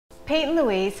Pete and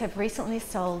Louise have recently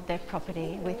sold their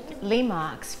property with Lee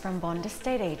Marks from Bond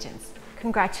Estate Agents.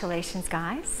 Congratulations,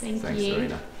 guys. Thanks, you.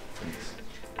 Serena. Thanks.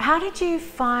 How did you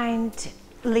find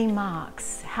Lee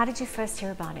Marks? How did you first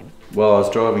hear about him? Well, I was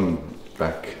driving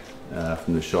back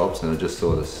from the shops and I just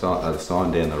saw the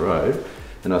sign down the road,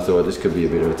 and I thought this could be a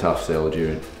bit of a tough sell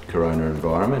during Corona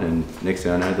environment, and next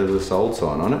thing I know there was a sold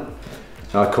sign on it.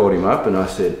 And I called him up and I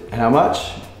said, how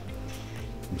much?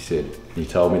 He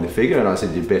told me the figure, and I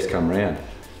said, you'd best come round.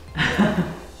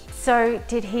 So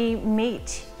did he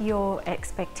meet your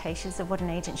expectations of what an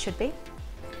agent should be?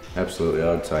 Absolutely,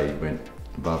 I'd say he went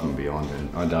above and beyond, and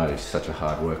I know he's such a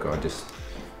hard worker.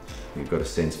 You've got a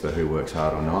sense for who works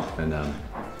hard or not, and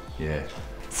yeah.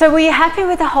 So were you happy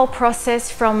with the whole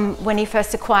process from when he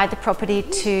first acquired the property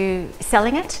to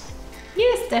selling it?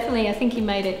 Yes, definitely. I think he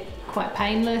made it quite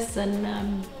painless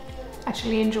and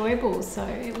actually enjoyable, so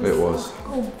it was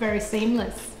all very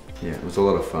seamless. Yeah, it was a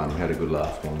lot of fun. We had a good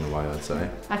laugh along the way, I'd say.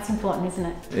 That's important, isn't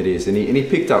it? It is, and he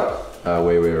picked up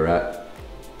where we were at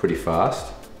pretty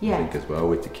fast, yeah. I think, as well,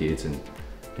 with the kids, and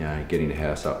you know, getting the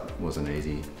house up wasn't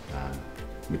easy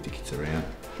with the kids around.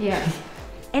 Yeah.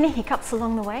 Any hiccups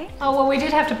along the way? Oh, well, we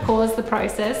did have to pause the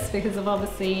process because of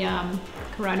obviously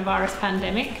coronavirus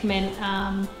pandemic meant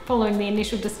following the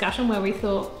initial discussion where we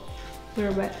thought we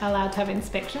were allowed to have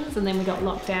inspections, and then we got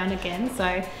locked down again,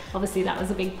 so obviously that was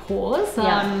a big pause.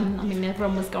 Yeah. I mean,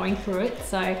 everyone was going through it,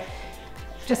 so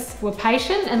just were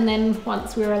patient, and then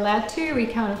once we were allowed to, we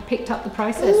kind of picked up the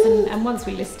process, and once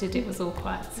we listed, it was all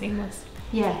quite seamless.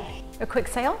 Yeah. A quick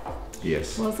sale?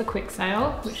 Yes. It was a quick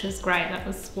sale, which was great. That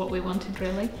was what we wanted,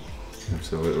 really.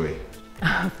 Absolutely.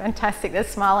 Fantastic. There's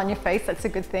a smile on your face. That's a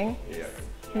good thing. Yeah.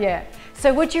 Yeah.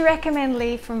 So would you recommend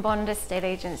Lee from Bond Estate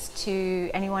Agents to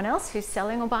anyone else who's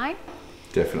selling or buying?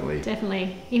 Definitely.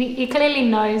 Definitely. He clearly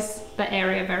knows the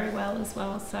area very well as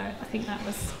well, so I think that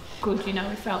was good. You know,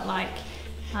 we felt like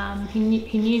he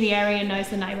knew the area, knows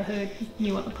the neighbourhood,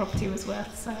 knew what the property was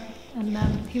worth, so, and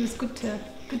he was good to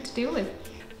deal with.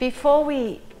 Before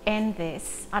we end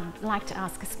this, I'd like to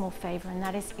ask a small favour, and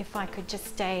that is if I could just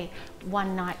stay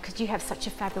one night, because you have such a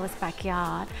fabulous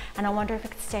backyard, and I wonder if I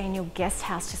could stay in your guest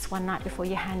house just one night before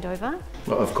you hand over.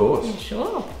 Well, of course. Yeah,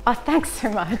 sure. Oh, thanks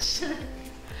so much.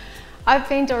 I've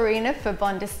been Dorina for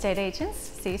Bond Estate Agents.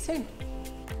 See you soon.